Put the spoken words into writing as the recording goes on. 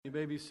You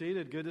may be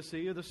seated. Good to see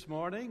you this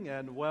morning,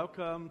 and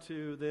welcome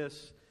to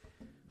this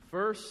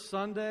first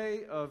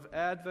Sunday of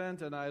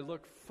Advent. And I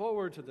look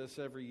forward to this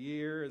every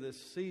year, this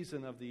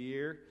season of the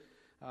year,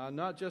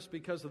 not just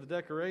because of the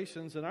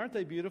decorations. And aren't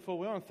they beautiful?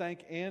 We want to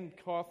thank Ann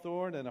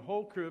Cawthorn and a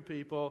whole crew of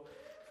people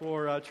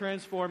for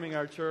transforming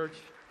our church.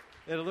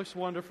 And it looks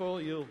wonderful.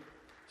 You'll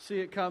see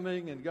it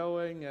coming and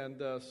going,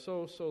 and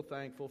so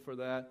thankful for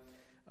that.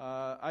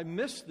 I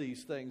miss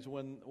these things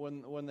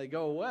when they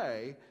go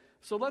away.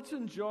 So let's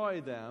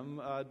enjoy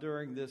them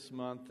during this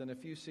month. And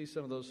if you see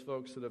some of those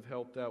folks that have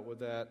helped out with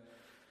that,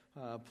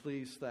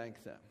 please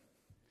thank them.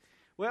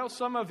 Well,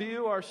 some of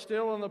you are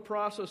still in the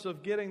process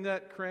of getting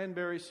that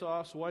cranberry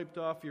sauce wiped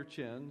off your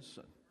chins,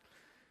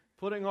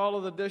 putting all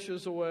of the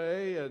dishes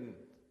away.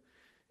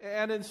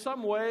 And in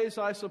some ways,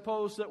 I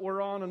suppose that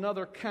we're on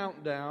another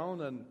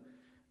countdown. And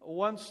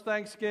once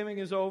Thanksgiving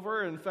is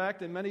over, in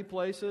fact, in many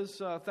places,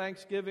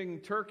 Thanksgiving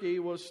turkey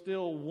was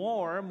still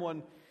warm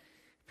when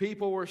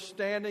people were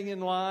standing in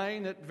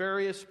line at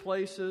various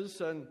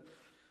places. And,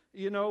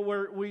 you know,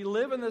 we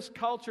live in this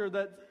culture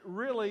that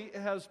really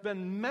has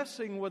been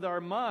messing with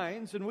our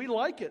minds, and we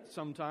like it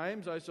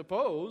sometimes, I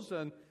suppose.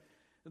 And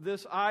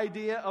this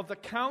idea of the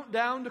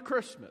countdown to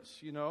Christmas,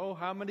 you know,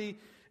 how many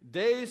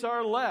days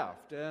are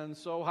left, and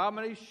so how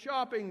many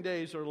shopping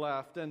days are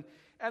left. And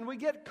we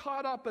get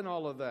caught up in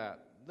all of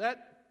that.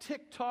 That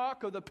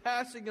tick-tock of the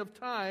passing of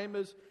time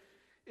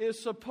is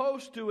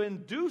supposed to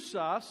induce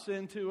us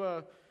into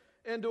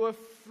a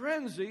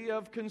frenzy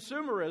of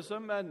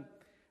consumerism,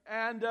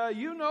 and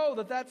you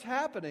know that's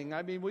happening.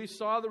 I mean, we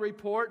saw the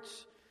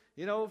reports,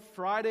 you know,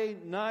 Friday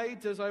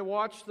night as I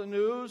watched the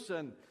news,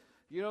 and,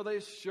 you know,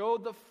 they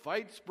showed the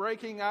fights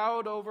breaking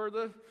out over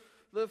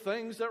the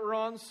things that were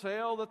on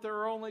sale that there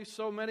are only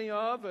so many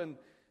of, and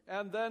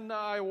then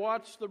I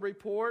watched the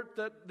report,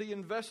 that the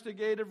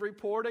investigative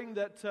reporting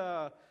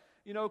that,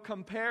 you know,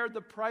 compared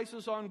the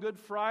prices on Good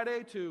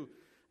Friday to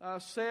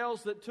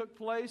sales that took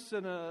place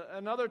in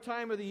another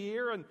time of the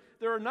year, and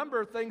there are a number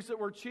of things that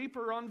were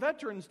cheaper on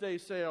Veterans Day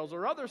sales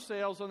or other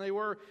sales than they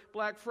were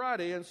Black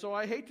Friday. And so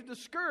I hate to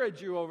discourage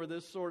you over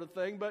this sort of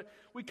thing, but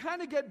we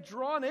kind of get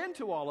drawn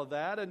into all of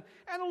that, and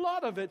a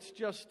lot of it's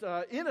just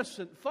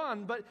innocent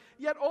fun, but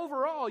yet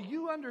overall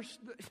you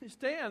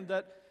understand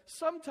that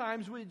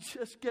sometimes we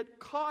just get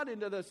caught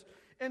into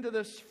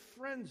this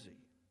frenzy.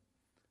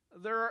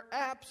 There are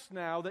apps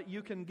now that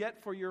you can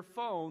get for your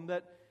phone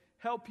that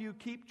help you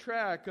keep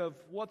track of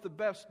what the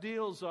best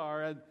deals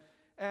are,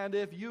 and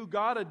if you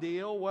got a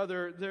deal,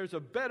 whether there's a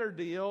better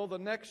deal the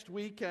next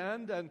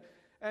weekend.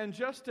 And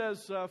just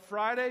as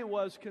Friday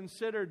was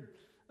considered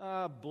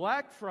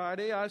Black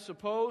Friday, I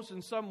suppose,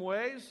 in some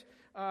ways,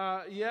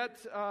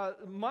 yet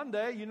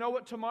Monday, you know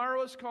what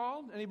tomorrow is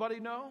called? Anybody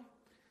know?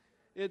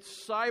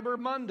 It's Cyber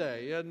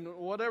Monday, and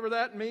whatever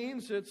that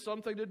means, it's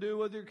something to do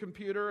with your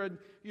computer, and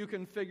you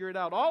can figure it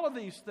out. All of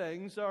these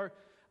things are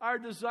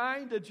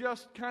designed to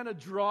just kind of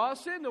draw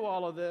us into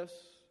all of this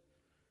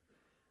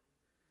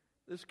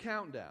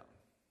countdown.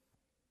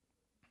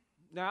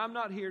 Now, I'm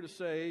not here to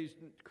say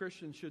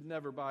Christians should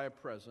never buy a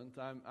present.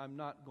 I'm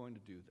not going to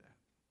do that.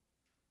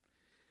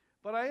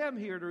 But I am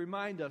here to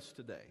remind us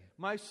today,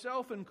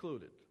 myself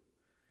included,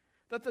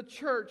 that the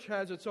church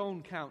has its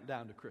own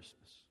countdown to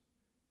Christmas.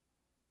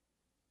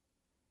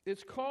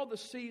 It's called the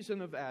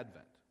season of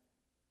Advent.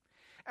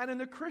 And in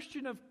the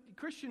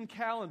Christian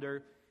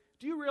calendar,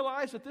 do you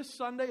realize that this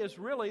Sunday is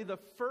really the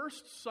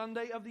first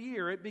Sunday of the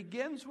year? It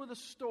begins with a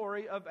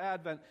story of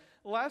Advent.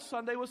 Last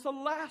Sunday was the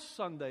last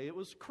Sunday. It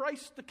was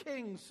Christ the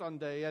King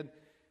Sunday.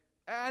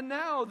 And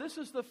now this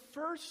is the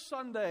first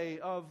Sunday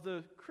of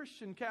the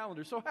Christian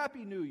calendar. So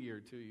Happy New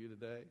Year to you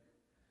today.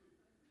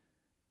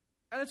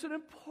 And it's an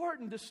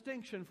important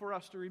distinction for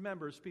us to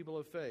remember as people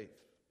of faith,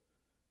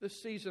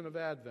 this season of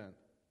Advent.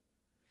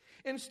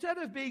 Instead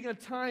of being a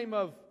time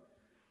of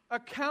a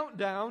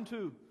countdown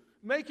to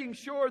making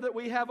sure that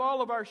we have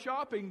all of our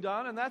shopping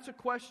done, and that's a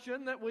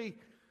question that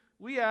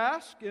we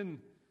ask, and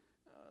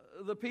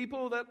the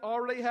people that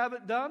already have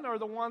it done are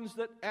the ones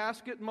that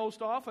ask it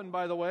most often,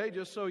 by the way,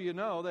 just so you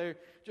know. They're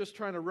just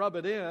trying to rub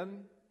it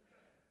in.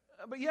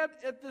 But yet,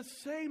 at the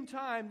same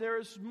time, there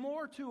is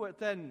more to it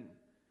than,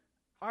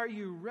 are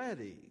you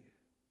ready?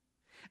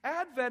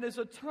 Advent is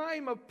a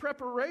time of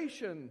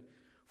preparation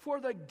for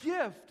the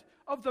gift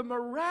of the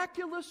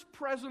miraculous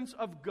presence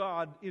of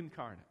God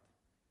incarnate.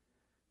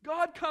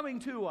 God coming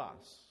to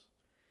us.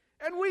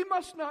 And we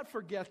must not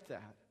forget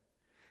that.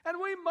 And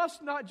we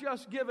must not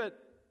just give it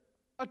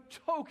a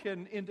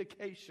token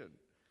indication.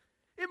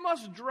 It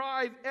must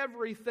drive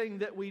everything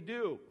that we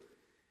do.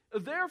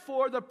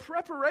 Therefore, the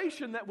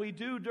preparation that we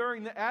do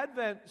during the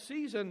Advent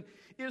season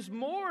is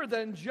more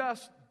than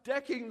just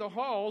decking the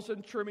halls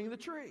and trimming the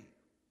tree.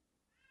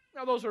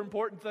 Now, those are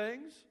important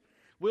things.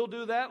 We'll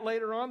do that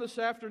later on this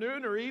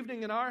afternoon or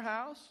evening in our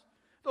house.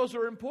 Those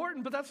are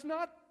important, but that's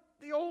not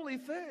the only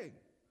thing.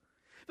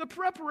 The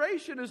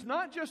preparation is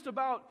not just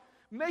about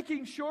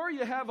making sure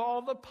you have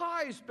all the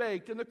pies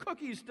baked and the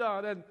cookies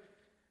done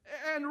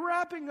and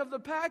wrapping of the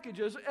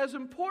packages, as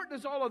important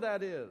as all of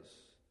that is.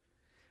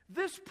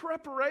 This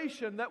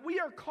preparation that we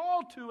are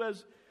called to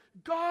as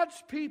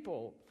God's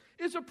people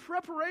is a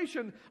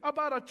preparation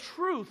about a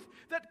truth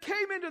that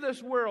came into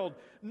this world,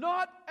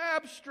 not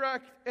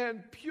abstract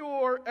and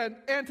pure and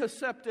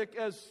antiseptic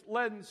as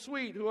Len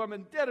Sweet, who I'm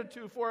indebted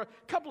to for a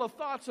couple of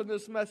thoughts on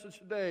this message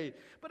today.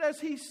 But as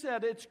he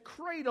said, it's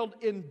cradled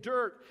in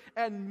dirt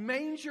and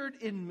mangered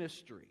in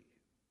mystery.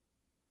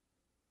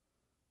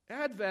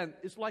 Advent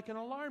is like an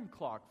alarm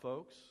clock,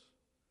 folks,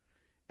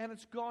 and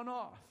it's gone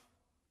off.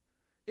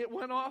 It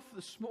went off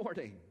this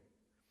morning.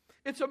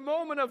 It's a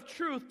moment of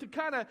truth to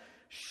kind of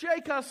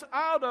shake us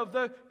out of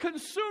the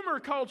consumer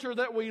culture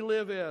that we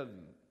live in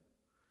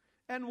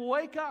and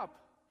wake up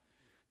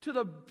to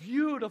the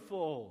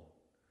beautiful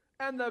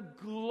and the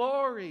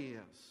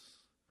glorious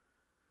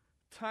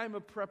time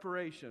of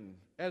preparation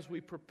as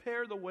we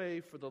prepare the way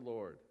for the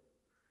Lord.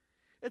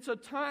 It's a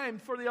time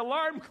for the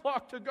alarm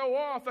clock to go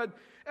off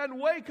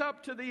and wake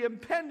up to the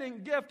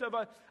impending gift of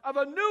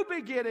a new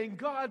beginning,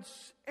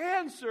 God's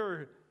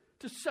answer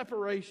to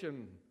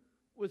separation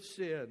with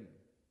sin.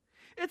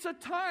 It's a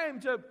time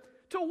to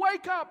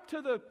wake up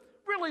to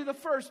the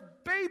first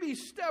baby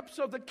steps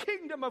of the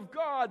kingdom of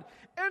God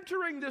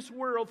entering this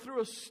world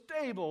through a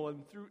stable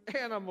and through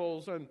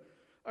animals and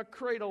a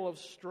cradle of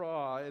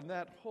straw and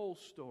that whole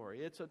story.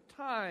 It's a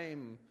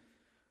time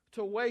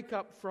to wake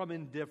up from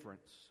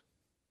indifference.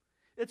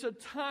 It's a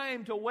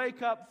time to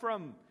wake up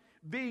from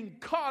being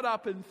caught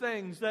up in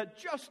things that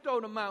just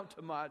don't amount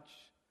to much,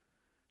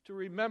 to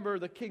remember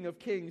the King of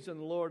Kings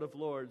and Lord of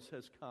Lords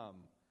has come.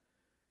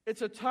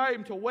 It's a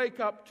time to wake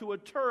up to a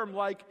term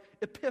like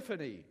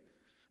Epiphany,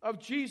 of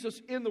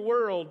Jesus in the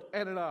world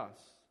and in us.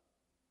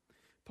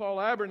 Paul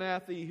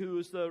Abernathy, who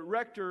is the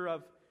rector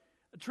of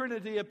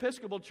Trinity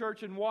Episcopal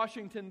Church in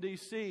Washington,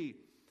 D.C.,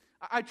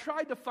 I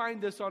tried to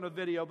find this on a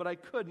video, but I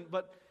couldn't.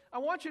 But I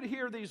want you to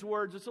hear these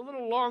words. It's a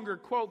little longer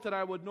quote than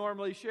I would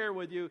normally share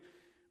with you.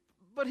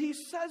 But he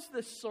says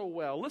this so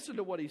well. Listen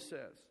to what he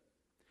says.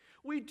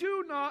 We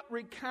do not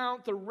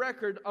recount the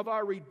record of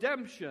our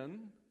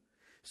redemption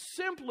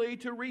simply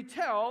to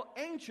retell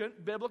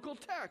ancient biblical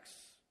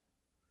texts.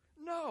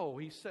 No,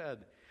 he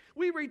said,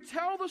 we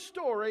retell the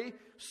story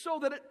so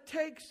that it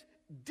takes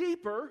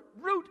deeper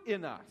root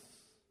in us.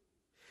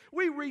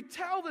 We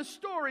retell the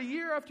story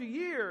year after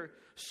year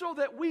so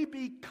that we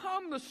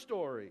become the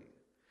story.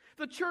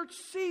 The church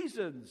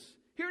seasons,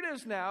 here it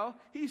is now,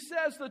 he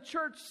says the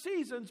church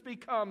seasons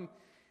become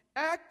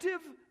active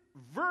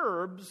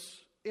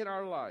verbs in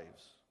our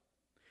lives.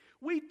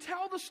 We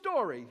tell the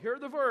story, here are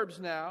the verbs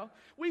now,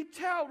 we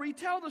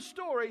retell the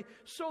story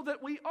so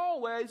that we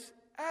always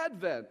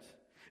advent,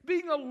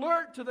 being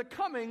alert to the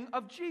coming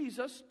of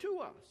Jesus to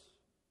us.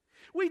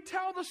 We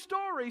tell the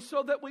story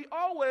so that we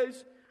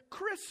always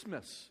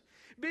Christmas,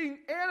 being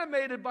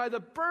animated by the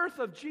birth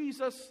of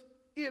Jesus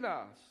in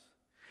us.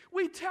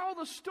 We tell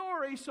the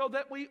story so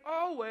that we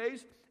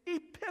always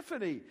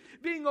Epiphany,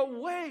 being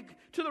awake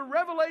to the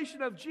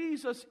revelation of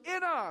Jesus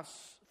in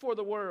us for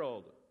the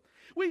world.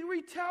 We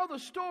retell the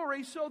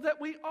story so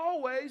that we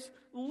always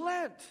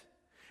Lent,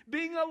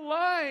 being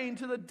aligned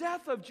to the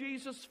death of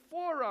Jesus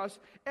for us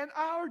and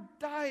our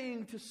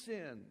dying to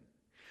sin.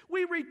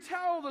 We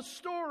retell the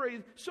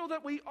story so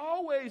that we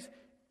always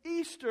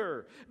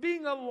Easter,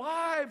 being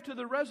alive to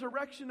the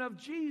resurrection of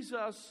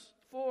Jesus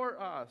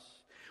for us.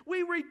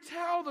 We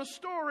retell the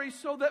story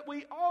so that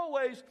we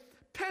always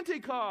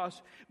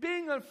Pentecost,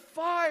 being on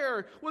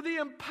fire with the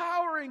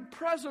empowering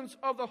presence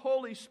of the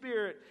Holy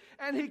Spirit.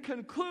 And he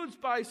concludes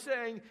by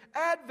saying,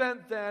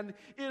 Advent then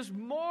is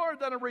more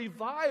than a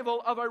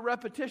revival of a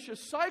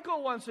repetitious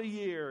cycle once a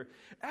year.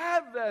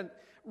 Advent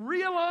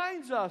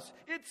realigns us.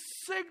 It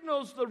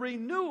signals the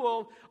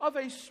renewal of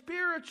a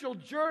spiritual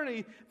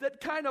journey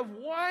that kind of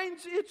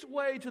winds its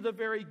way to the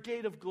very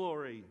gate of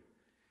glory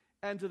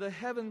and to the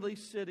heavenly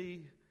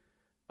city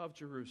of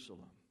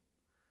Jerusalem.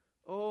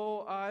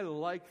 Oh, I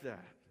like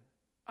that.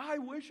 I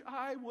wish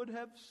I would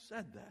have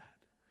said that.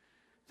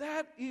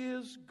 That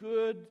is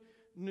good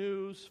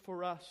news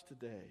for us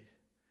today.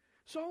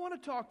 So I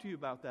want to talk to you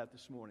about that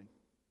this morning.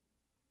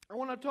 I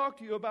want to talk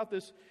to you about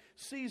this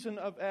season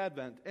of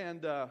Advent.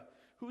 And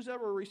who's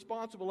ever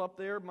responsible up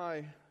there,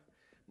 my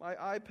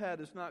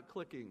iPad is not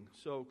clicking.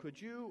 So could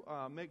you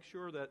make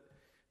sure that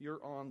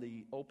you're on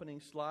the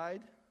opening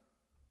slide,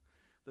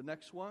 the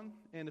next one?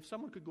 And if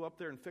someone could go up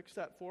there and fix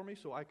that for me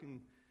so I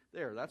can...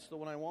 There, that's the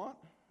one I want,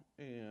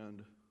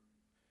 and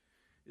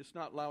it's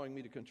not allowing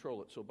me to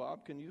control it. So,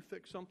 Bob, can you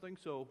fix something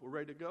so we're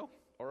ready to go?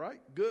 All right,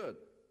 good.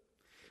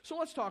 So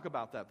let's talk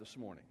about that this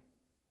morning.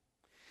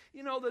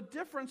 You know, the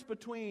difference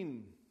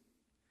between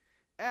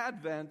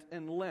Advent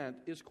and Lent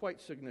is quite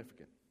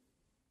significant.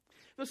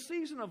 The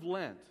season of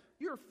Lent,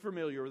 you're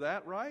familiar with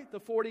that, right? The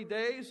 40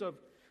 days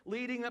of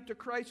leading up to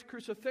Christ's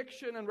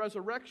crucifixion and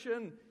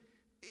resurrection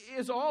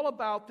is all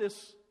about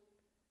this,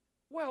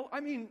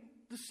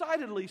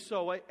 decidedly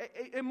so,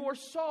 a more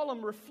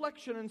solemn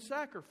reflection and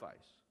sacrifice.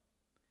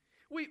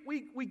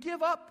 We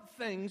give up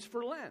things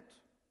for Lent.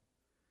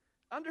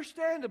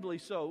 Understandably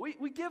so.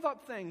 We give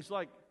up things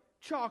like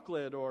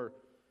chocolate or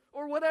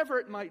whatever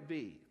it might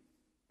be.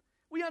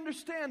 We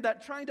understand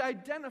that, trying to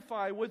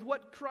identify with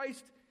what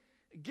Christ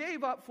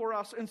gave up for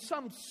us in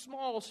some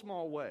small,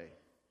 small way.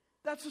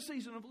 That's the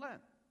season of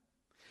Lent.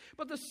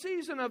 But the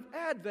season of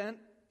Advent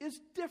is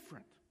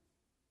different.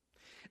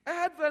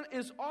 Advent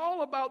is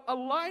all about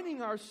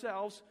aligning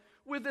ourselves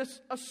with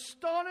this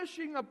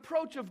astonishing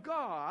approach of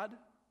God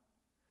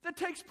that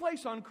takes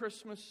place on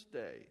Christmas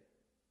Day.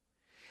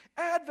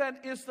 Advent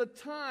is the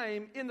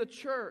time in the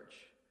church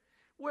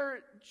where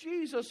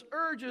Jesus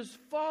urges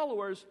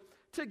followers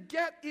to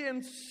get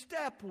in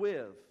step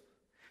with,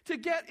 to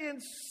get in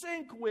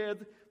sync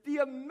with the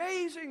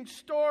amazing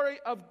story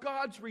of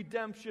God's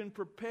redemption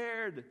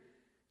prepared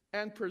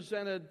and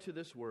presented to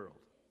this world.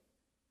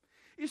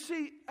 You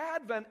see,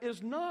 Advent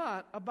is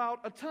not about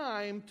a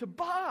time to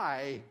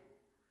buy.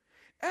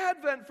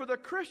 Advent for the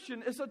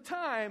Christian is a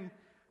time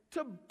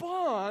to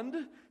bond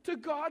to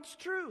God's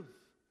truth,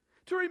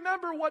 to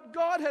remember what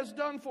God has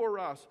done for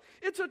us.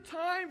 It's a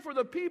time for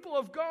the people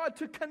of God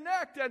to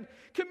connect and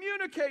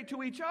communicate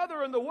to each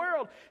other in the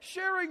world,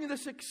 sharing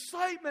this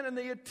excitement and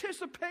the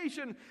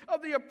anticipation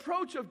of the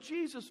approach of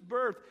Jesus'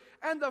 birth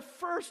and the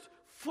first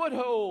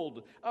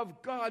foothold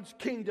of God's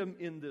kingdom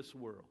in this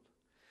world.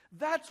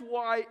 That's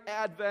why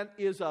Advent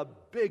is a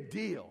big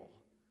deal.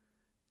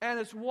 And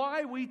it's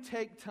why we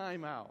take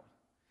time out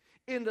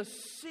in the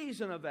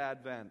season of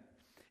Advent,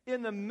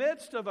 in the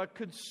midst of a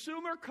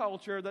consumer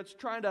culture that's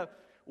trying to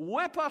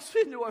whip us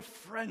into a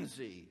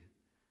frenzy.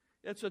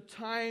 It's a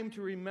time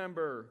to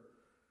remember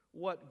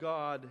what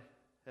God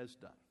has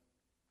done.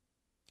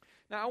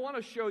 Now, I want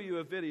to show you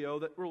a video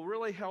that will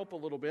really help a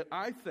little bit,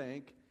 I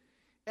think,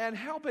 and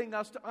helping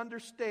us to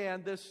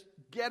understand this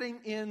getting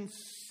in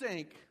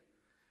sync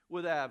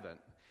with Advent.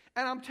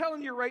 And I'm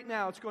telling you right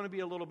now, it's going to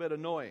be a little bit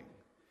annoying.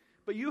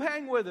 But you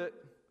hang with it,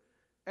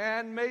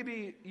 and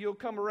maybe you'll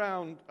come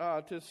around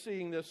to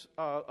seeing this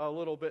a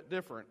little bit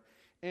different.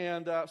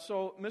 And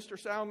so,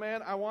 Mr.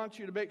 Soundman, I want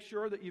you to make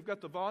sure that you've got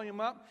the volume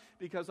up,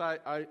 because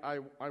I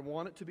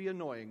want it to be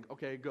annoying.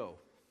 Okay, go.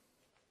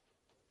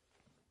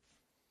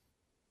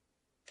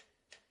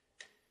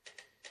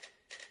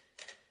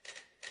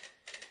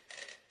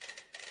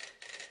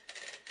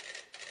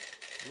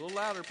 A little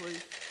louder,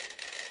 please.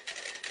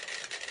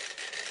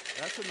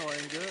 That's annoying.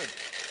 Good.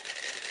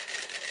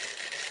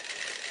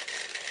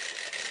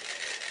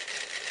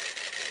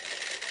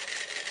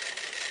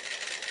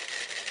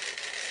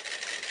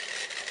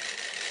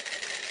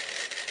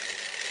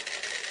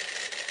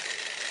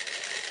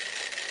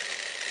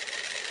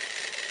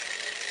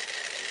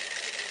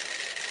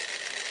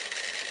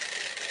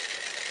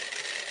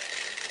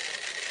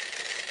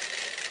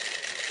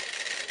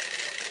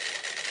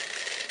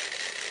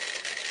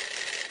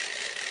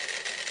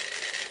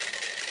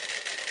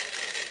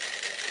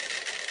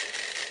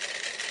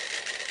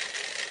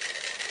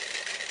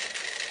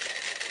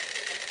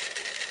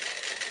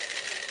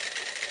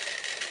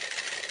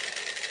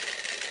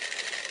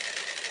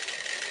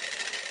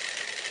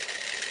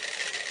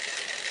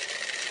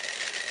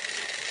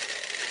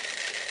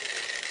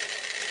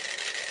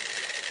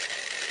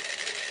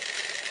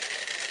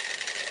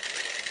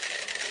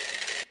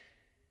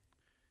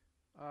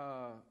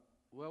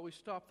 Well, we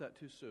stopped that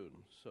too soon,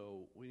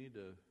 so we need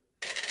to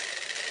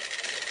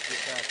get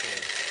back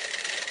there.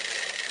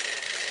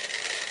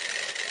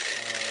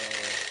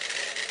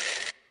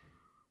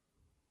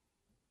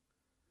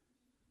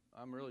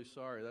 I'm really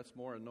sorry. That's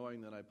more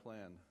annoying than I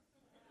planned.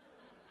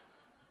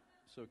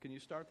 So can you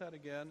start that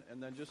again,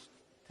 and then just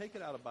take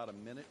it out about a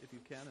minute if you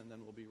can, and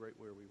then we'll be right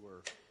where we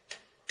were.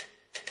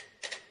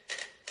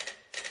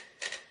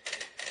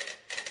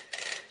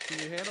 Can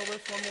you handle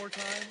this one more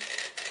time?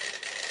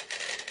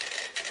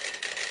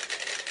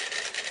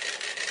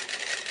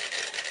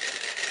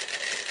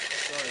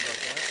 Sorry about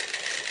that.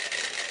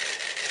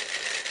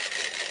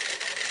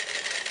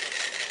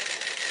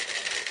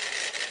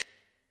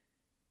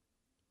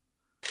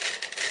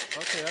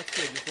 Okay, that's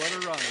good. Just let her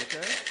run,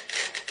 okay?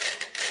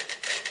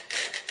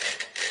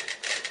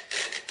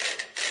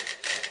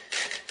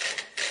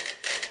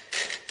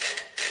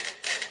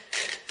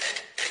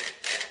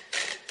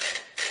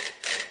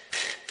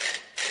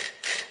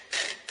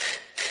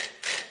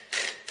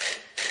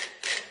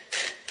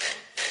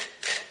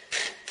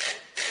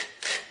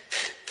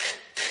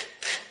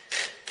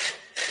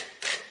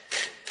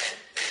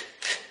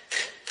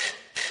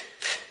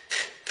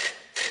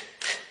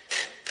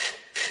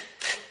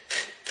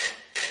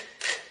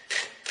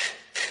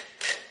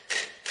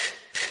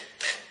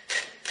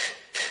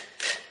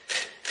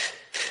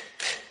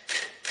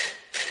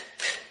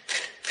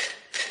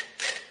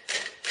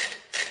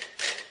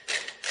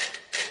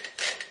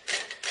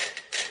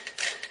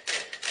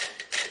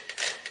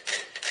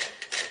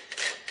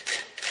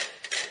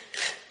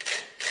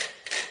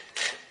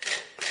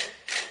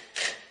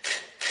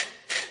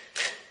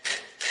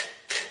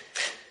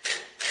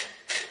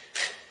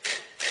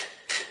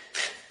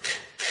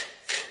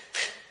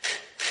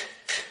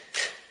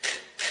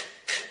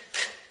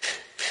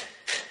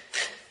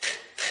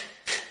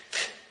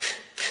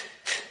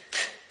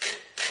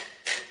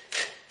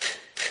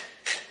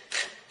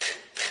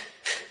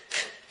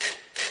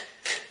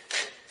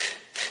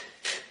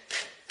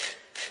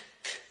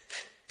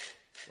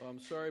 Well, I'm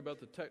sorry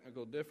about the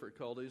technical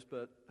difficulties,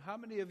 but how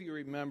many of you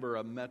remember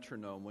a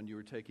metronome when you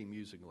were taking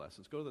music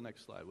lessons? Go to the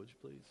next slide, would you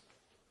please?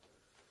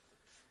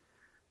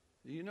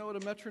 Do you know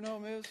what a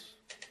metronome is?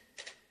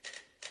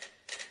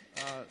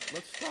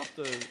 Let's stop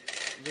the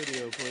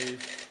video, please.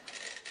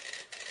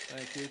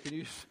 Thank you. Can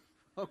you?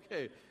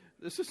 Okay,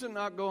 this isn't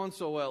not going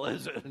so well,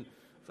 is it?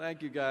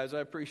 Thank you, guys. I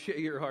appreciate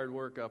your hard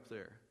work up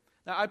there.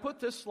 Now, I put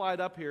this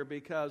slide up here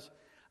because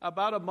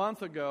about a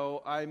month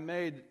ago, I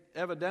made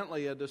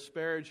evidently a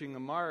disparaging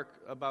remark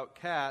about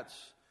cats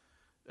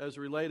as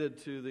related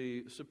to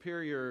the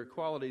superior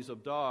qualities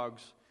of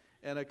dogs,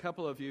 and a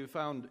couple of you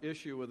found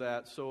issue with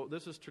that. So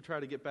this is to try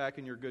to get back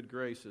in your good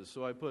graces.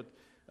 So I put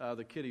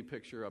the kitty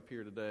picture up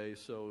here today,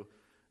 so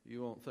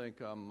you won't think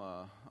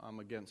I'm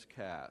against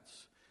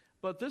cats.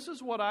 But this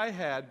is what I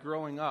had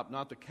growing up,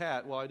 not the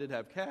cat. Well, I did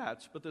have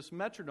cats, but this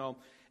metronome.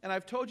 And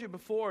I've told you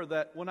before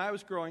that when I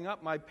was growing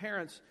up, my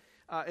parents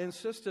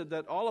insisted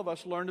that all of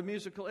us learned a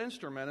musical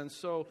instrument. And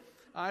so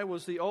I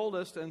was the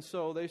oldest, and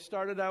so they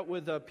started out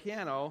with a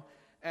piano.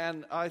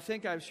 And I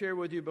think I've shared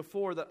with you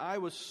before that I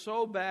was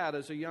so bad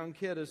as a young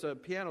kid as a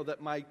piano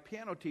that my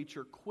piano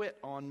teacher quit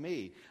on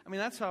me. I mean,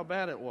 that's how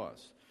bad it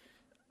was.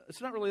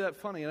 It's not really that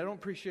funny, and I don't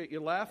appreciate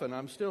you laughing.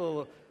 I'm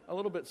still a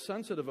little bit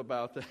sensitive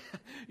about that,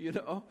 you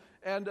know.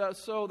 And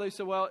so they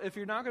said, well, if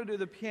you're not going to do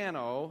the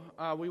piano,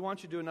 we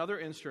want you to do another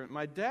instrument.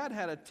 My dad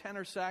had a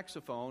tenor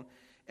saxophone,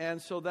 and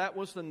so that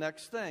was the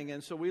next thing.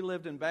 And so we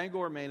lived in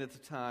Bangor, Maine at the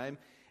time.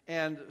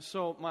 And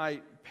so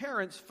my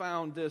parents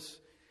found this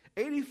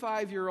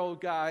 85-year-old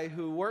guy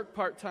who worked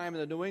part-time in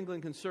the New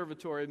England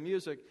Conservatory of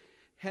Music,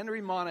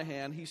 Henry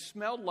Monahan. He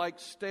smelled like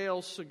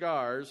stale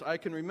cigars. I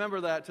can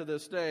remember that to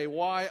this day.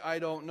 Why, I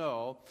don't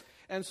know.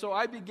 And so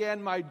I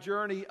began my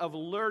journey of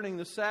learning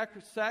the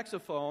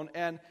saxophone,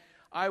 and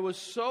I was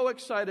so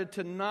excited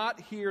to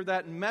not hear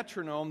that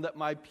metronome that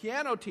my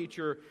piano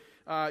teacher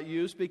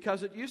used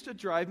because it used to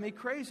drive me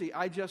crazy.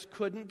 I just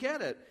couldn't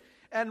get it.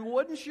 And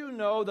wouldn't you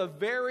know, the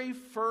very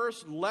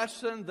first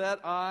lesson that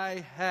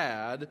I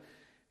had,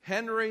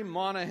 Henry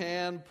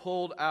Monahan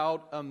pulled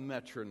out a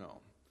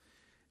metronome.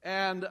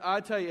 And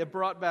I tell you, it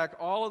brought back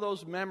all of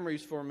those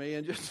memories for me,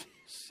 and just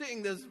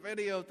seeing this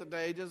video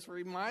today just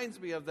reminds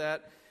me of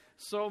that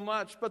so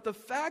much. But the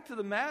fact of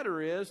the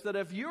matter is that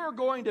if you're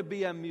going to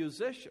be a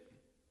musician,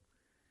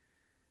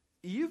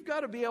 you've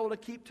got to be able to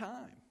keep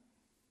time.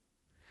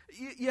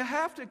 You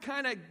have to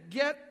kind of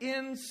get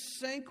in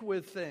sync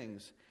with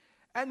things.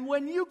 And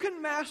when you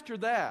can master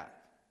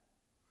that,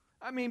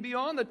 I mean,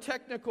 beyond the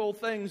technical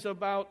things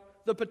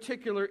about the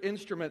particular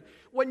instrument,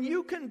 when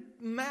you can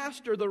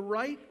master the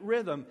right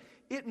rhythm,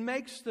 it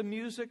makes the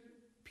music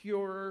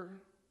purer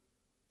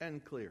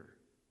and clearer.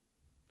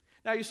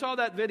 Now, you saw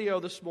that video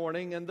this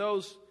morning, and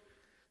those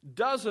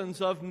dozens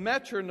of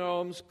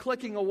metronomes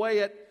clicking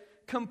away at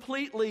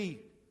completely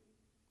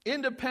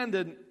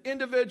independent,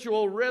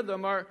 individual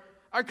rhythm are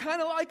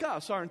kind of like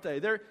us, aren't they?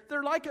 They're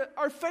like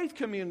our faith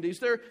communities.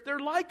 They're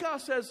like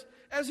us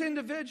as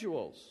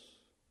individuals.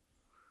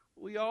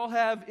 We all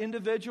have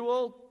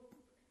individual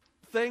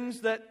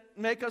things that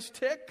make us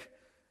tick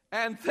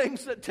and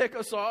things that tick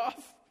us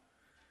off.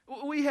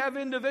 We have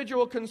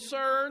individual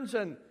concerns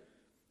and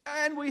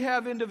we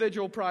have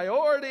individual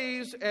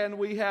priorities, and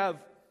we have,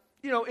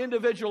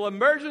 individual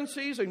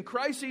emergencies and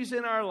crises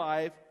in our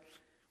life.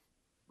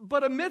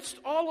 But amidst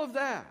all of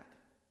that,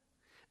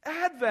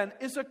 Advent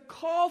is a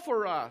call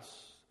for us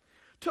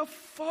to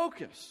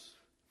focus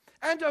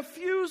and to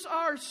fuse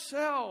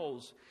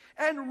ourselves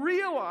and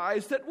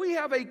realize that we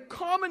have a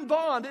common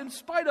bond in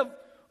spite of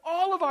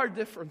all of our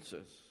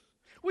differences.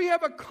 We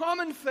have a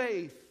common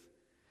faith,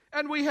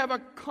 and we have a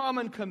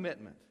common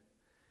commitment.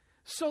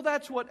 So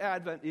that's what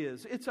Advent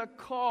is. It's a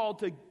call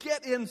to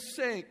get in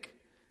sync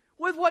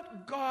with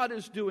what God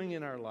is doing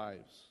in our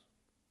lives.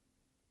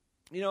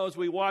 As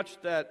we watch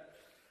that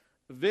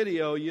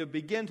video, you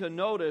begin to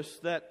notice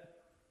that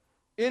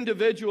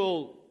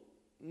individual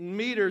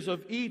meters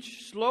of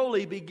each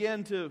slowly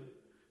begin to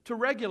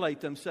regulate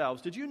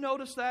themselves. Did you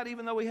notice that,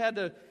 even though we had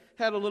a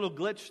little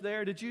glitch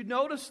there? Did you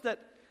notice that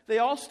they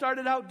all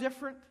started out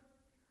different,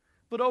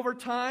 but over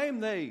time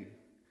they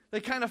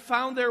kind of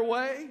found their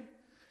way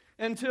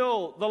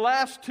until the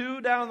last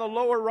two down the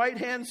lower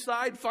right-hand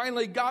side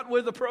finally got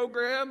with the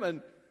program,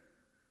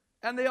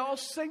 and they all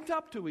synced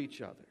up to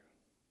each other.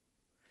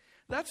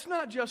 That's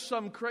not just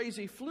some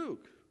crazy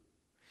fluke.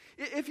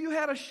 If you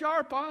had a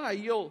sharp eye,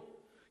 you'll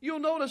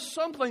notice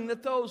something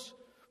that those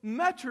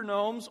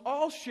metronomes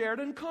all shared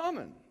in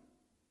common.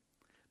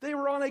 They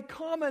were on a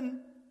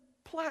common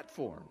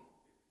platform.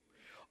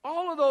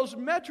 All of those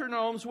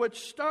metronomes, which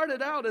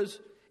started out as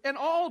in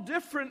all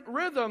different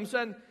rhythms,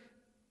 and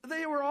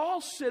they were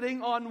all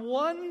sitting on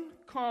one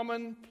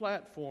common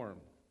platform.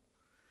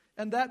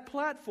 And that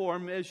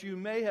platform, as you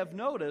may have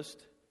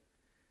noticed,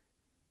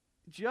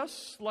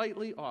 just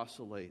slightly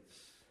oscillates.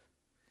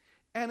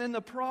 And in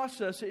the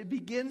process, it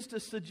begins to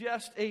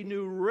suggest a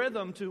new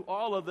rhythm to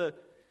all of the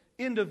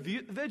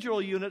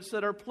individual units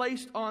that are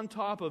placed on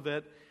top of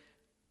it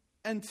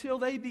until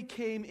they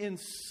became in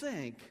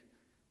sync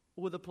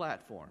with a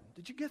platform.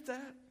 Did you get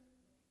that?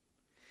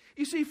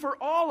 You see, for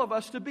all of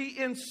us to be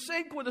in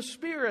sync with the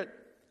Spirit,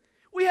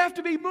 we have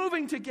to be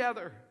moving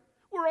together.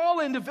 We're all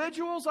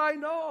individuals, I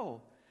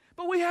know.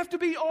 But we have to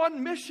be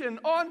on mission,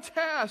 on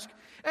task.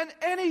 And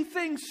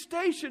anything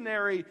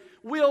stationary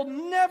will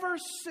never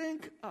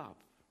sync up.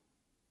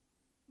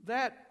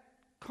 That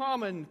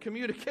common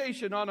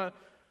communication on a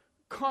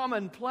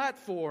common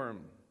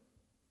platform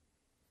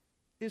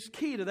is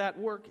key to that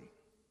working.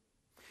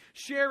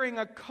 Sharing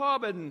a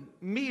common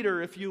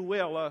meter, if you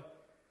will,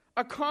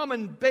 a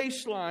common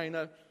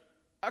baseline,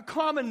 a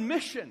common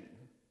mission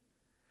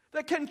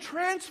that can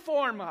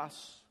transform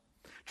us,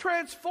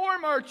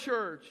 transform our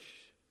church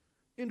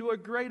into a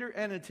greater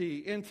entity,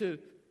 into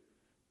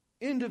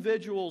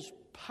individuals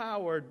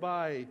powered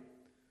by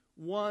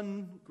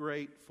one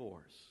great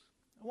force.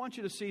 I want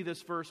you to see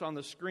this verse on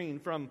the screen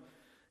from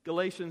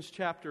Galatians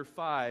chapter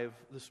 5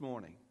 this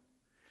morning.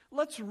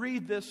 Let's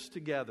read this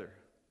together.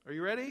 Are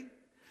you ready?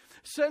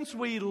 Since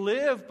we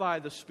live by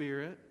the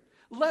Spirit,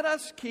 let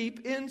us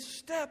keep in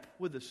step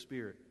with the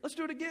Spirit. Let's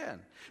do it again.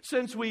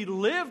 Since we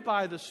live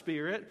by the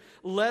Spirit,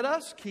 let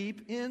us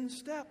keep in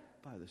step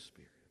by the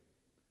Spirit.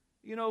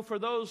 You know, for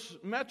those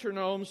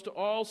metronomes to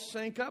all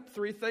sync up,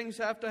 three things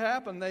have to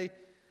happen. They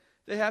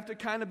have to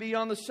kind of be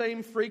on the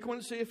same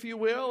frequency, if you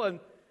will,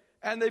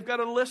 and they've got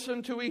to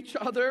listen to each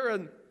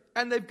other,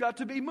 and they've got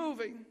to be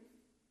moving.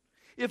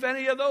 If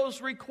any of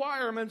those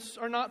requirements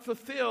are not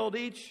fulfilled,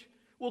 each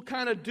will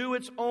kind of do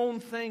its own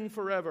thing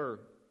forever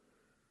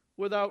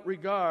without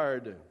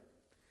regard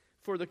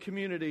for the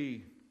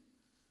community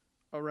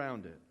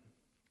around it.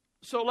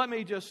 So let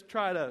me just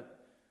try to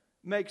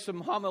make some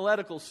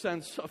homiletical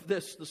sense of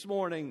this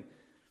morning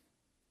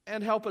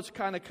and help us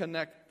kind of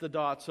connect the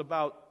dots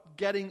about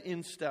getting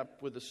in step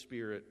with the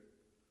Spirit.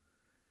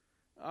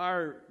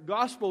 Our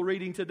gospel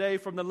reading today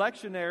from the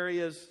lectionary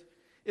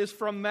is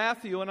from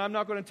Matthew, and I'm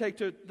not going to take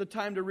the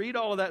time to read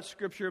all of that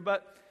scripture,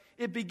 but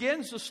it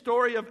begins the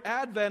story of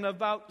Advent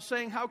about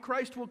saying how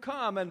Christ will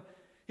come, and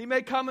He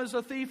may come as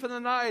a thief in the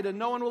night, and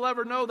no one will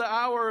ever know the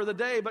hour or the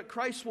day, but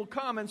Christ will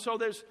come. And so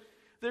there's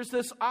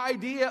this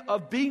idea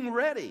of being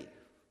ready,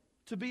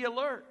 to be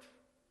alert.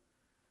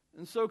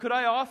 And so could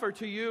I offer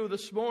to you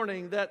this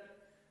morning that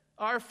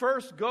our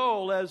first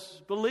goal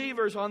as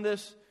believers on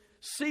this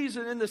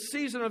season, in the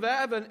season of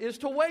Advent, is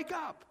to wake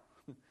up.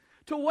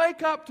 To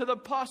wake up to the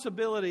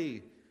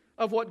possibility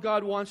of what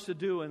God wants to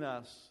do in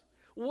us.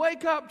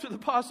 Wake up to the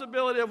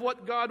possibility of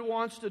what God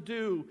wants to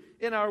do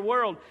in our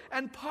world.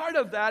 And part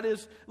of that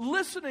is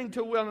listening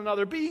to one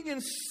another, being in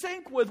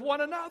sync with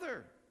one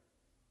another.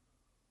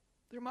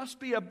 There must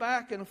be a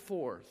back and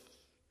forth.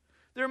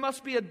 There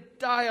must be a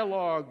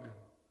dialogue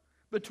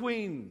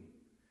between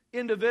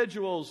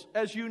individuals,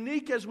 as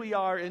unique as we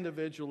are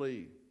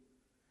individually,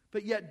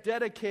 but yet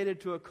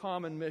dedicated to a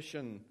common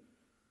mission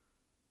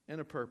and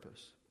a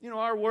purpose. You know,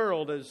 our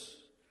world is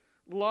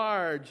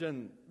large,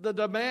 and the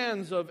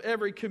demands of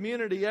every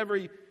community,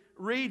 every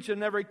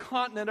region, every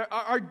continent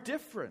are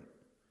different.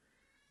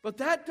 But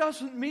that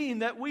doesn't mean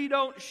that we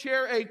don't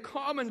share a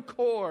common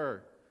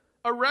core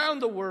around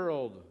the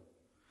world,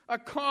 a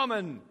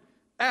common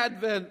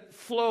Advent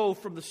flow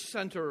from the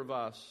center of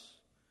us.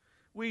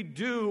 We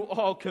do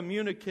all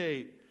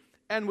communicate,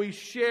 and we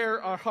share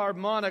a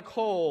harmonic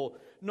whole,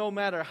 no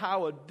matter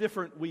how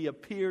different we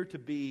appear to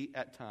be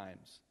at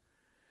times.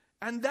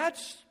 And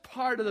that's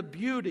part of the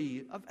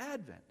beauty of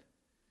Advent.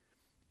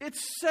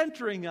 It's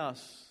centering us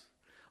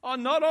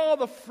on not all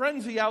the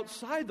frenzy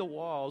outside the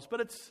walls, but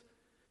it's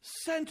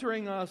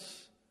centering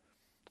us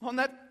on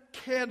that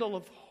candle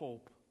of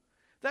hope,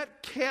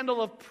 that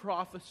candle of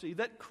prophecy,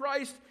 that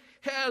Christ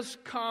has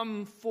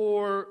come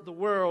for the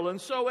world. And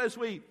so as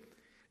we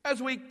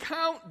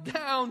count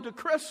down to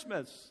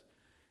Christmas,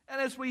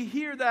 and as we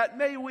hear that,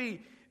 may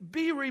we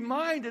be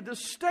reminded to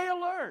stay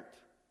alert,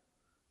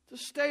 to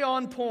stay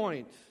on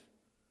point,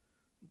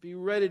 be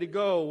ready to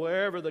go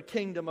wherever the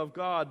kingdom of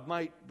God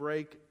might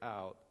break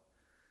out.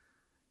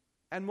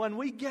 And when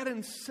we get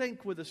in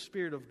sync with the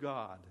Spirit of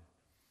God,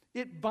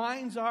 it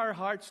binds our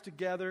hearts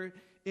together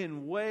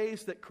in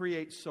ways that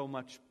create so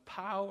much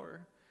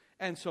power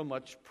and so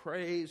much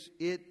praise,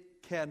 it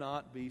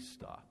cannot be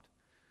stopped.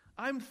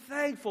 I'm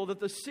thankful that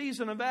the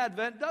season of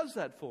Advent does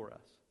that for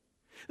us.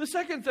 The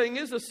second thing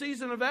is the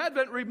season of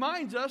Advent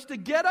reminds us to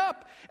get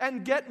up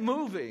and get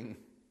moving.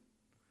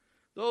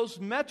 Those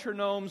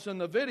metronomes in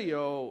the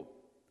video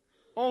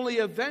only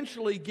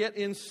eventually get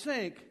in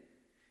sync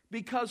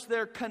because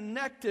they're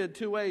connected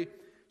to a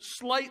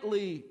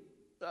slightly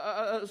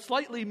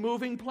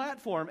moving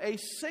platform, a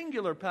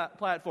singular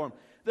platform.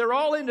 They're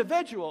all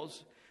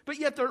individuals, but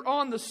yet they're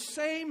on the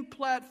same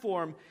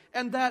platform,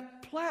 and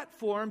that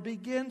platform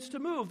begins to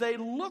move. They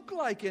look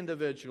like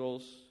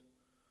individuals,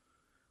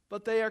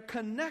 but they are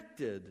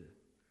connected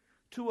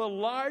to a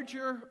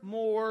larger,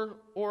 more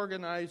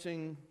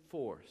organizing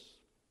force.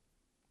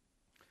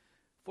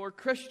 For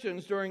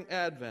Christians during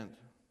Advent,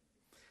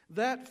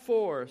 that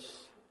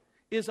force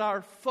is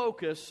our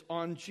focus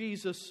on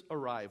Jesus'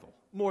 arrival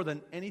more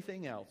than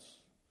anything else.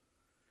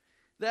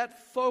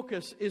 That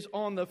focus is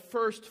on the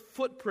first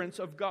footprints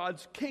of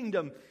God's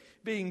kingdom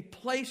being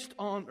placed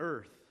on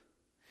earth.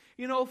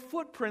 You know,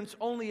 footprints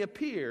only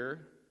appear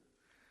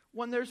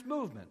when there's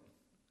movement.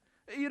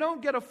 You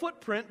don't get a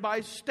footprint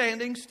by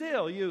standing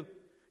still. You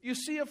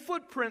see a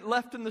footprint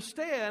left in the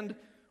stand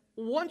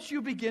once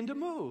you begin to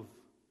move.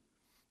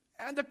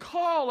 And the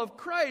call of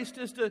Christ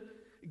is to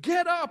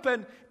get up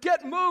and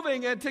get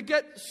moving and to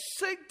get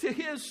sync to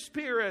His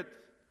Spirit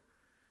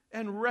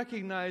and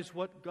recognize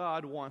what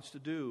God wants to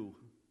do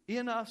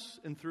in us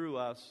and through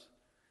us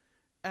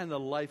and the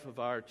life of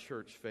our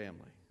church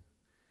family.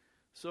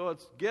 So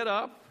it's get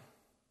up,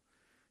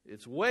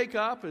 it's wake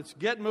up, it's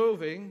get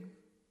moving.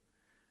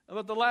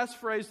 But the last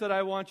phrase that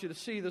I want you to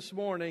see this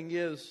morning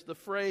is the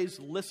phrase,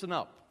 listen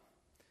up.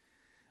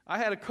 I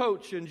had a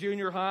coach in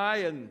junior high,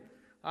 and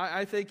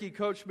I think he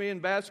coached me in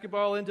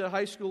basketball into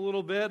high school a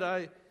little bit.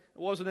 I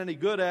wasn't any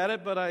good at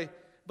it, but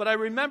I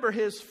remember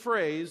his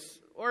phrase,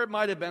 or it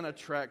might have been a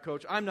track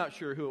coach. I'm not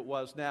sure who it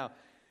was now.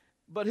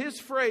 But his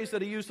phrase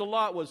that he used a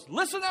lot was,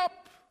 listen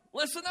up,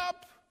 listen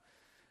up.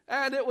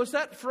 And it was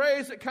that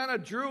phrase that kind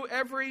of drew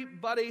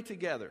everybody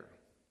together.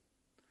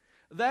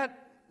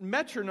 That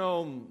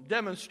metronome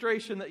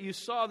demonstration that you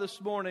saw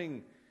this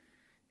morning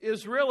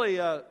is really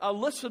a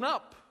listen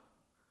up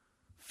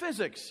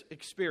physics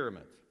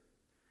experiment.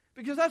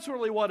 Because that's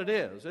really what it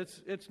is.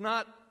 It's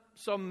not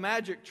some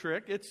magic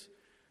trick. It's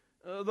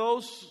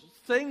those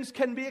things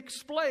can be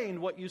explained,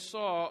 what you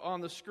saw on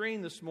the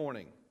screen this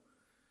morning.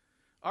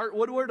 Art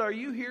Woodward, are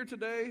you here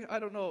today? I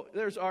don't know.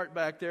 There's Art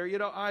back there. You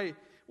know,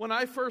 when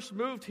I first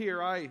moved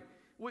here,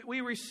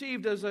 we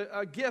received as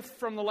a gift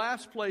from the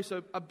last place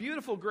a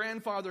beautiful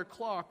grandfather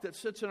clock that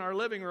sits in our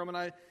living room,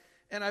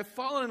 and I've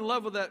fallen in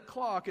love with that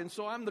clock, and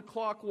so I'm the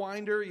clock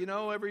winder, you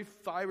know, every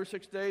 5 or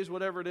 6 days,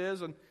 whatever it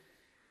is, and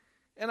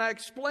I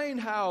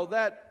explained how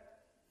that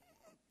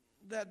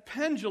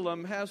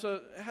pendulum has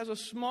a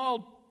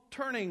small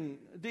turning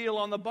deal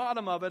on the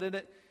bottom of it,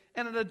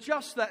 and it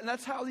adjusts that, and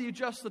that's how you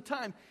adjust the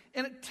time.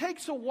 And it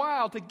takes a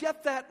while to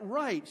get that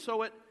right,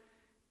 so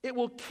it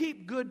will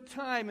keep good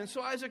time. And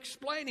so I was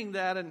explaining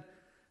that, and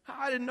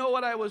I didn't know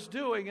what I was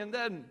doing. And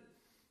then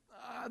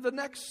the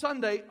next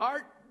Sunday,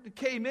 Art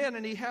came in,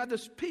 and he had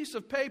this piece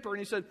of paper, and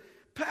he said,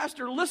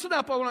 Pastor, listen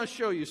up, I want to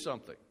show you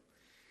something.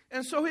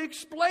 And so he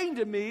explained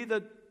to me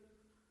the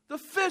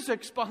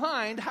physics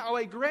behind how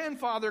a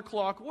grandfather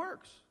clock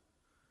works.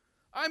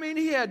 I mean,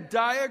 he had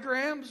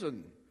diagrams,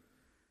 and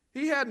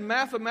he had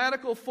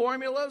mathematical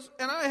formulas,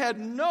 and I had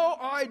no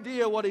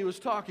idea what he was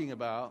talking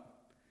about,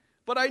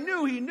 but I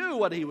knew he knew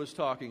what he was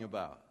talking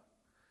about.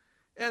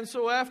 And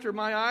so after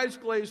my eyes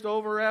glazed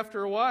over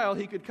after a while,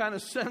 he could kind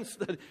of sense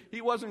that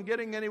he wasn't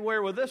getting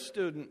anywhere with this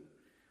student.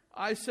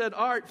 I said,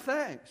 Art,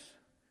 thanks.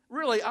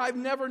 Really, I've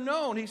never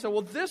known. He said,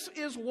 well, this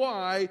is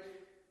why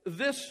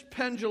this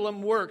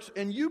pendulum works,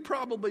 and you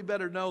probably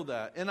better know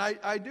that. And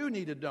I do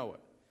need to know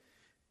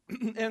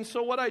it. And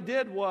so what I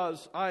did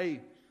was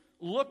I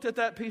looked at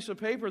that piece of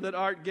paper that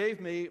Art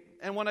gave me,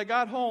 and when I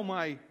got home,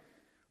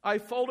 I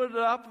folded it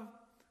up,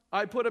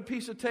 I put a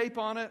piece of tape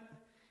on it,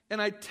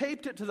 and I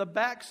taped it to the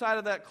back side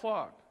of that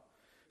clock,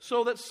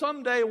 so that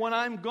someday when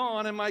I'm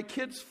gone and my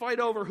kids fight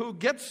over who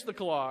gets the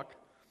clock,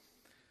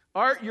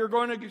 Art, you're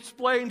going to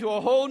explain to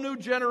a whole new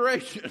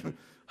generation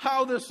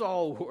how this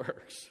all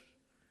works.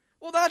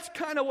 Well, that's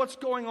kind of what's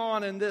going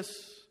on in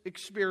this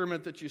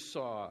experiment that you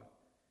saw.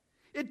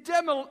 It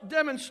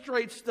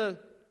demonstrates the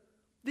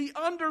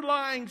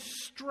underlying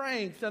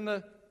strength and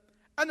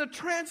the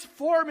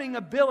transforming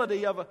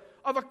ability of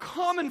a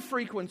common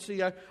frequency,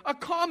 a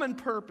common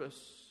purpose.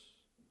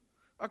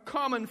 A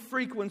common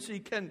frequency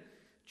can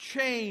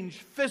change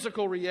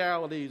physical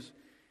realities,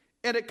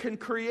 and it can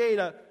create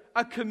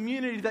a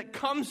community that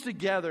comes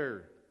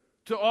together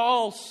to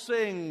all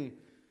sing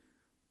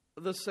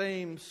the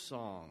same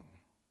song.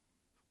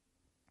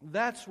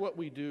 That's what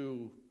we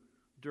do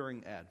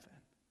during Advent.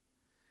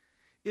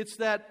 It's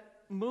that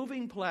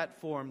moving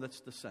platform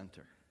that's the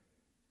center.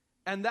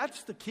 And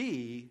that's the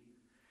key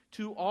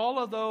to all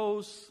of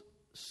those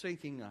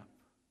syncing up.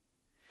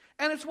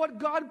 And it's what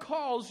God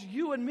calls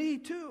you and me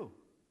too.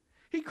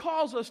 He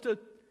calls us to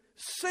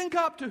sync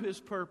up to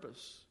His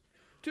purpose,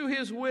 to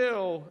His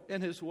will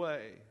and His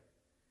way.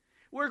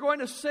 We're going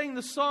to sing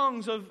the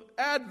songs of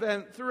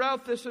Advent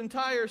throughout this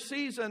entire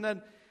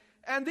season.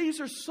 And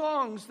these are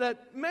songs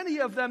that many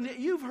of them that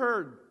you've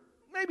heard.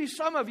 Maybe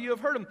some of you have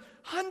heard them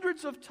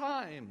hundreds of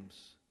times.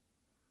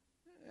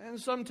 And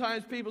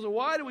sometimes people say,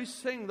 why do we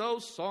sing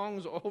those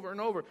songs over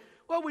and over?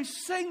 Well, we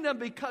sing them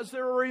because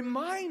they're a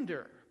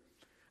reminder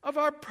of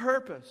our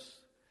purpose.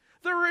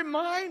 They're a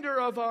reminder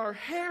of our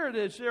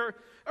heritage. They're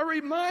a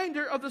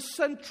reminder of the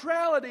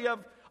centrality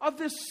of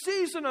this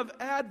season of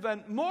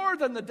Advent, more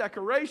than the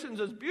decorations,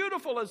 as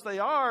beautiful as they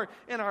are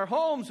in our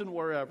homes and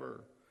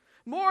wherever.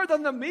 More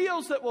than the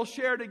meals that we'll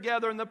share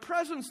together and the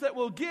presents that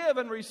we'll give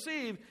and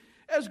receive.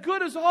 As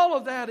good as all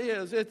of that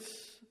is, it's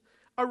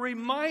a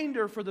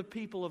reminder for the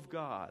people of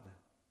God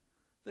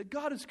that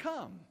God has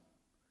come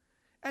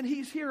and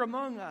He's here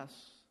among us.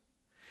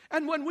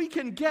 And when we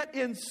can get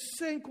in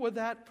sync with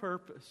that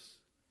purpose,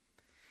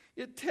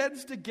 It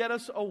tends to get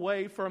us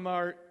away from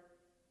our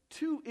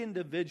too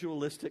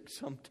individualistic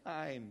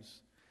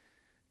sometimes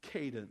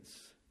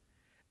cadence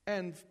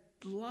and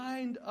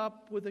lined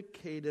up with a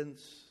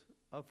cadence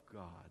of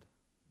God.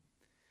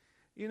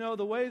 You know,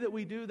 the way that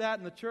we do that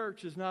in the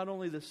church is not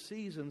only the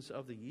seasons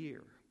of the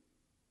year.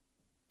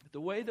 The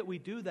way that we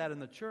do that in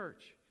the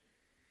church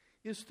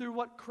is through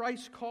what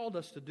Christ called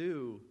us to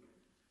do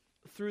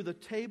through the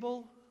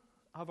table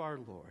of our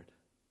Lord.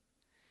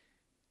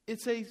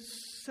 It's a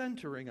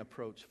centering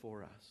approach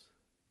for us.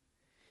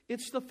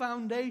 It's the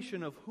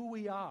foundation of who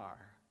we are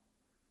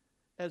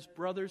as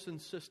brothers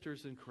and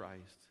sisters in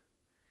Christ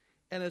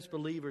and as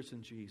believers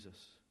in Jesus.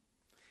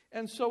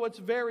 And so it's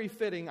very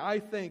fitting, I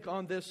think,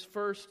 on this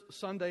first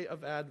Sunday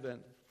of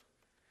Advent,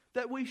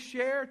 that we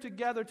share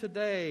together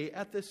today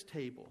at this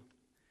table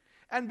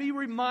and be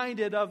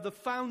reminded of the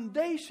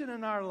foundation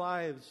in our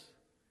lives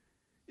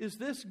is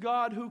this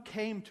God who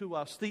came to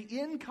us, the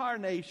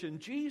incarnation,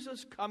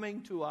 Jesus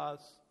coming to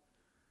us,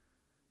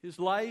 His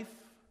life,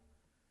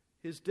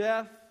 His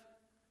death,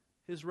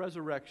 His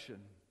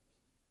resurrection.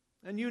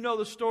 And you know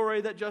the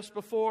story that just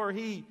before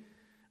He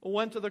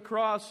went to the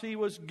cross, He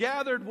was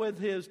gathered with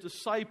His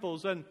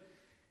disciples and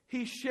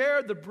He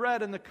shared the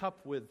bread and the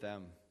cup with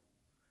them.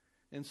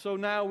 And so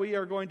now we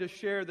are going to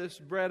share this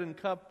bread and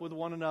cup with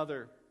one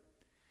another.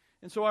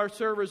 And so our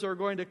servers are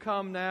going to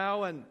come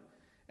now and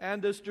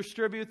just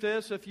distribute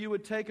this. If you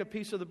would take a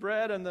piece of the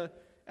bread and the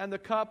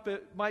cup,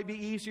 it might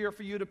be easier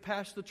for you to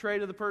pass the tray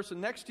to the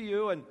person next to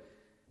you, and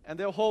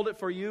they'll hold it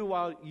for you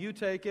while you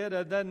take it.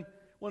 And then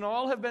when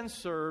all have been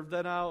served,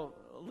 then I'll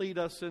lead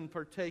us in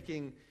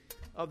partaking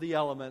of the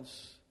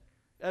elements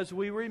as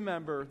we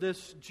remember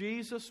this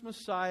Jesus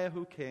Messiah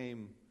who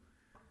came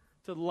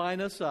to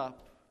line us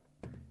up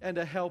and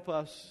to help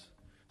us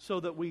so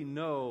that we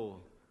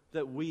know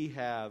that we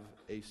have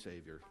a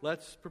Savior.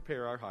 Let's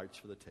prepare our hearts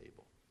for the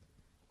table.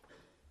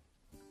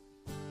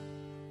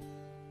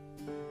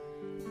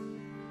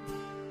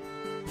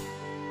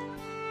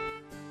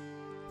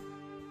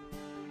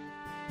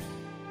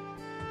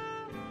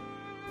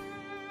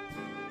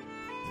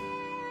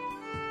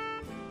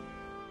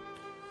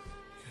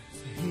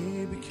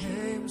 He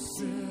became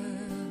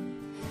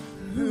sin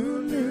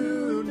who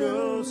knew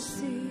no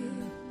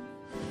sin,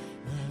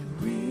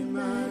 that we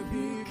might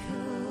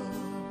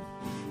become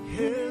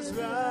His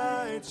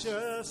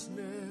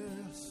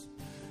righteousness.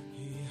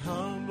 He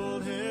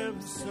humbled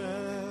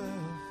Himself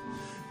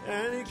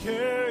and He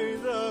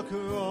carried the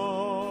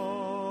cross.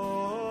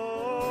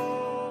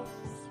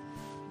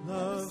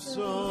 Love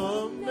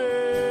so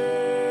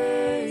amazing,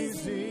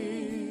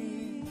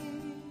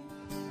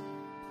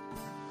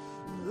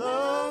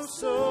 love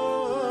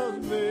so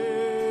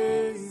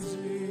amazing.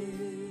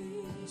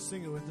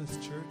 Sing it with us,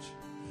 church.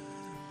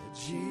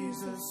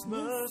 Jesus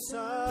Messiah,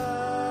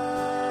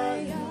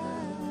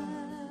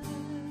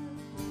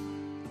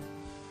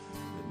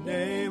 the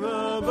name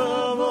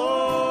above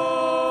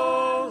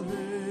all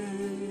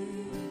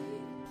names,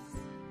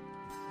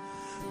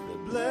 the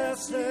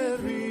blessed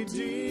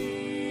Redeemer,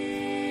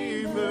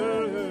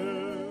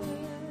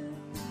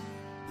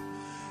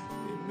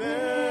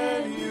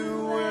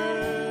 Emmanuel,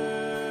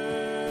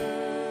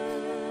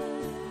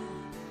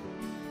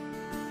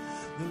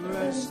 the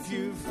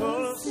rescue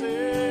for sinners,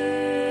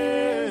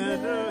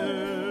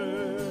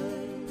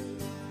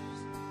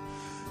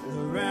 the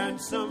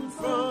ransom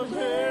from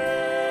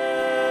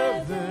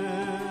heaven,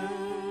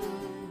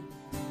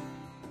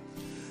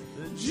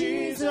 the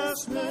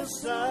Jesus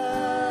Messiah,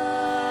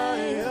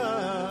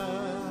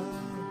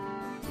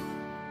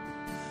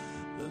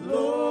 the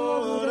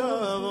Lord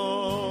of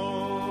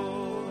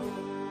all.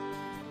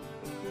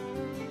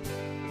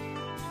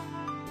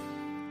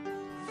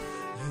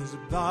 His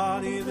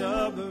body,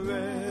 the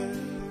bread,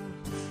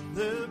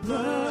 the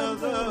blood,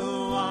 the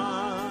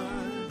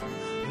wine,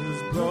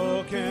 was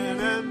broken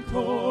and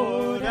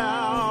poured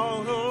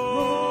out,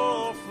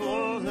 oh,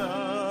 for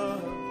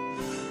love.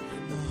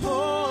 And the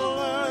whole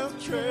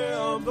earth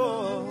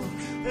trembled,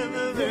 and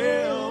the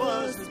veil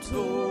was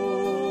torn.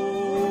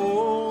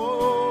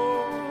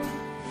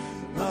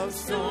 Love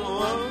so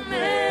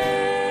amazing,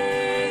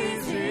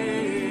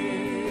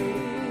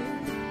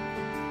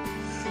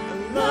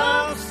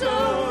 love so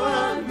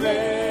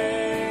amazing,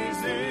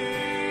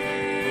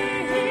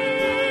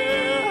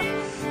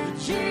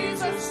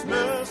 Jesus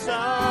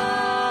Messiah,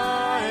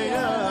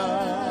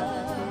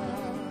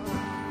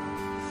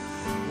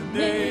 the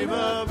name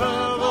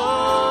above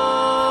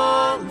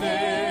all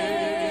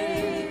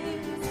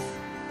names,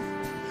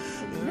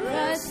 the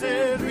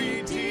blessed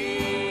Redeemer,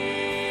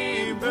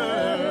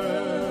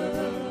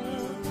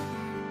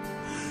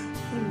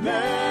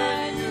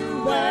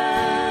 Emmanuel,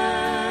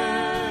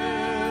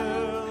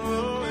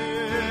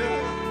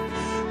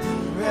 the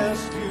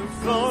rescue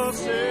for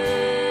sinners,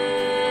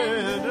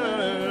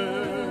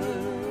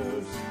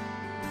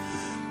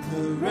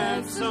 the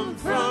ransom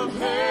from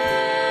heaven,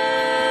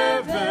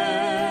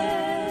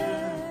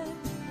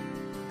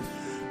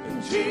 and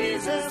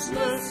Jesus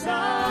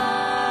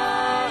Messiah,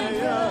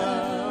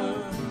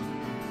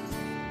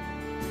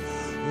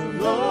 the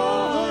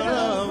Lord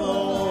of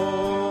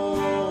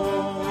all.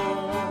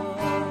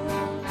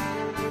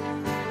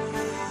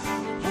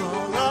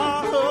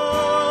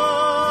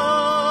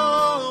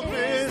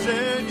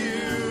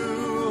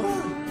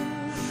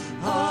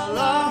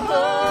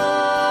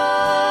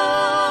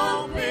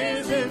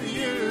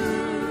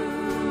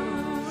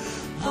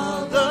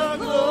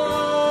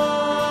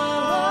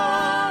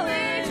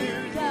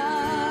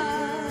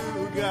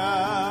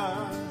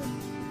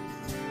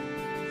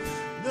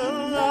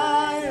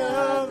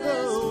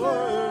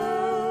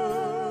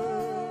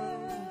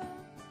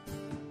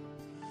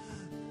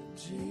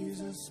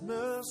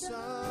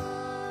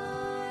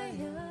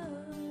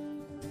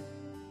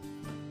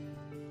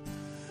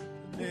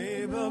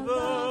 name above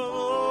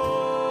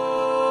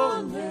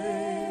all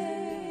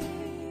names,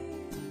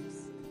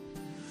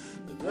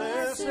 the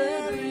blessed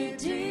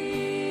Redeemer,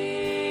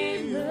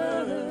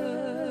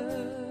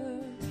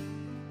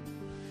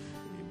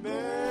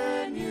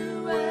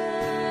 Emmanuel,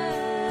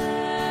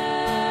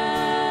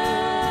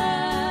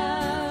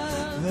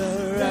 the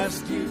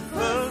rescue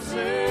from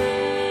sinners,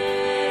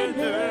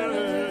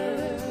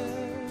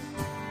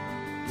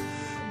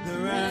 the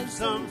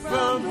ransom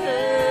from heaven,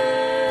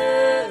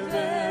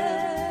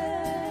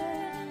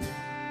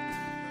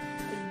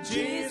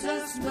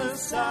 Jesus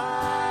Messiah,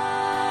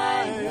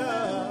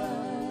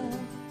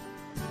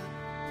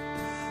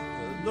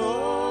 the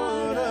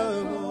Lord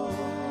of all.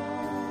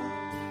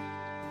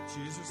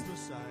 Jesus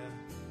Messiah,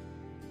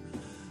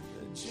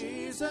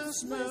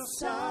 Jesus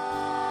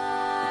Messiah,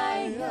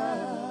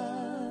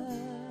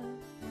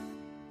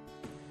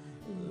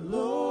 the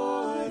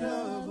Lord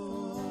of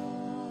all.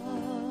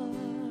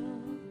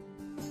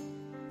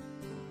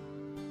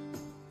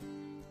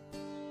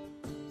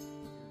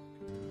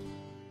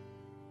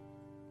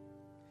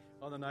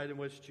 On the night in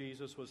which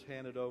Jesus was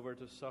handed over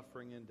to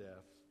suffering and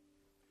death,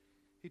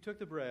 he took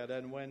the bread,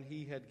 and when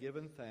he had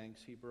given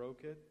thanks, he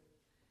broke it.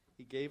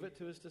 He gave it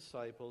to his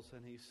disciples,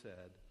 and he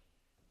said,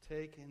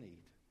 "Take and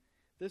eat.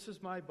 This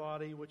is my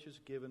body, which is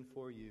given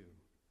for you.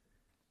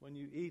 When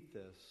you eat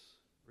this,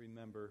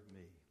 remember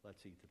me."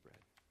 Let's eat the bread.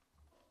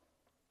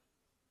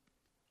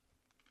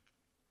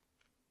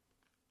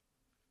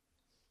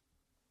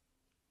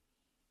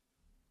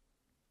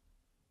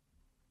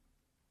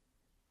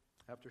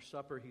 After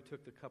supper, he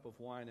took the cup of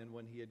wine, and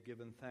when he had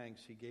given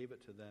thanks, he gave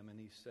it to them, and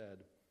he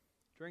said,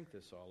 "Drink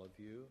this, all of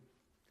you.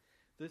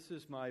 This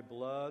is my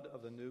blood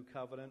of the new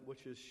covenant,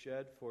 which is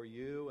shed for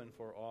you and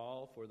for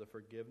all for the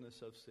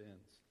forgiveness of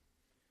sins.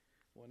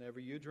 Whenever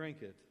you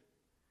drink it,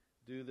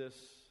 do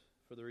this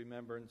for the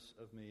remembrance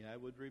of me." I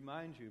would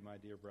remind you, my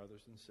dear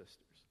brothers and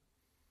sisters,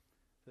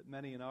 that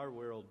many in our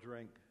world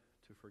drink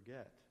to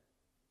forget.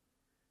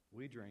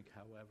 We drink,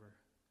 however,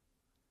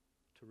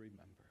 to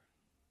remember.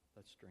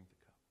 Let's drink the cup.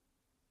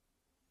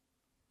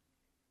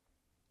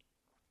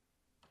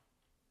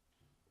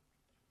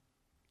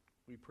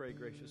 We pray,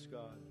 gracious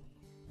God,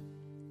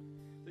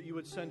 that you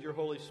would send your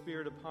Holy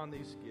Spirit upon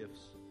these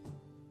gifts,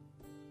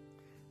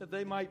 that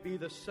they might be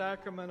the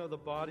sacrament of the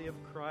body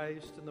of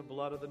Christ and the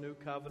blood of the new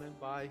covenant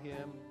by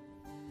him,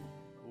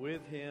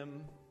 with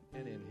him,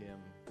 and in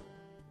him.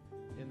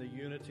 In the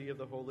unity of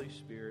the Holy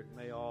Spirit,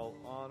 may all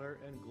honor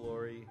and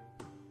glory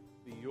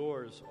be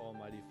yours,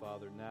 Almighty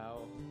Father,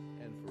 now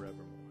and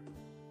forevermore.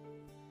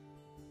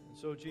 And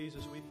so,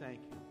 Jesus, we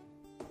thank you.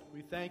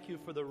 We thank you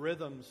for the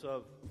rhythms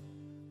of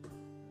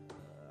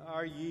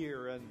our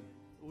year, and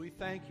we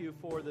thank you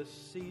for this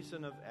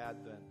season of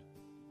Advent.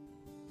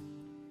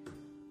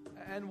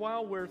 And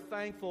while we're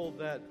thankful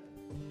that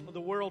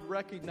the world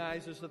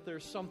recognizes that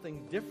there's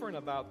something different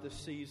about this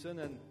season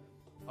and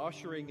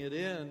ushering it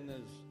in,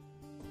 as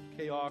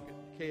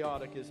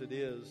chaotic as it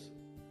is,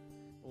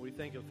 when we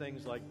think of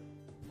things like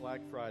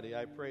Black Friday,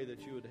 I pray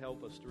that you would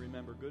help us to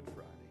remember Good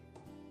Friday.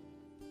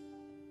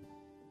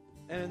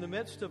 And in the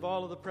midst of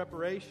all of the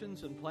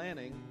preparations and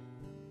planning,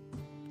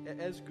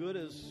 as good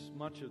as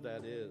much of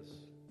that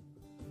is,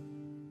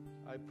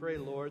 I pray,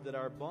 Lord, that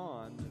our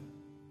bond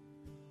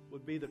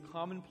would be the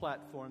common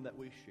platform that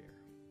we share.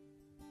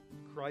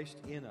 Christ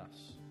in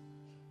us,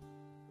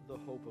 the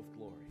hope of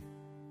glory.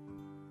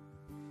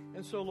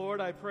 And so,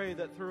 Lord, I pray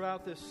that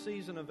throughout this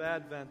season of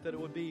Advent, that it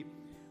would be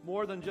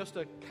more than just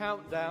a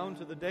countdown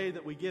to the day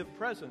that we give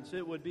presents.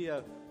 It would be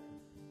a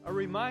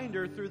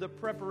reminder through the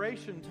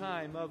preparation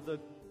time of the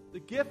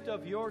gift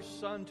of your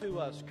Son to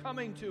us,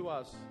 coming to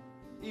us,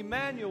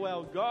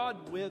 Emmanuel,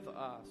 God with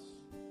us,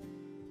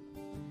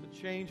 to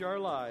change our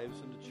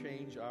lives and to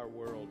change our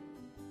world.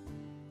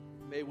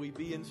 May we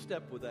be in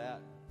step with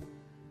that.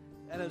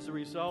 And as a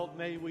result,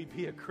 may we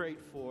be a great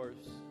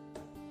force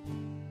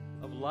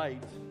of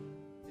light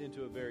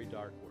into a very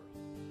dark world.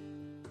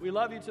 We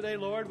love you today,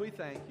 Lord. We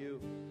thank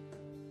you.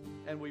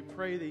 And we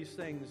pray these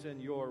things in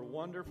your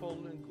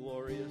wonderful and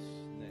glorious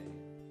name.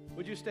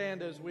 Would you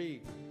stand as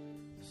we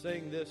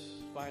sing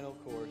this final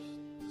chorus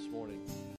this morning?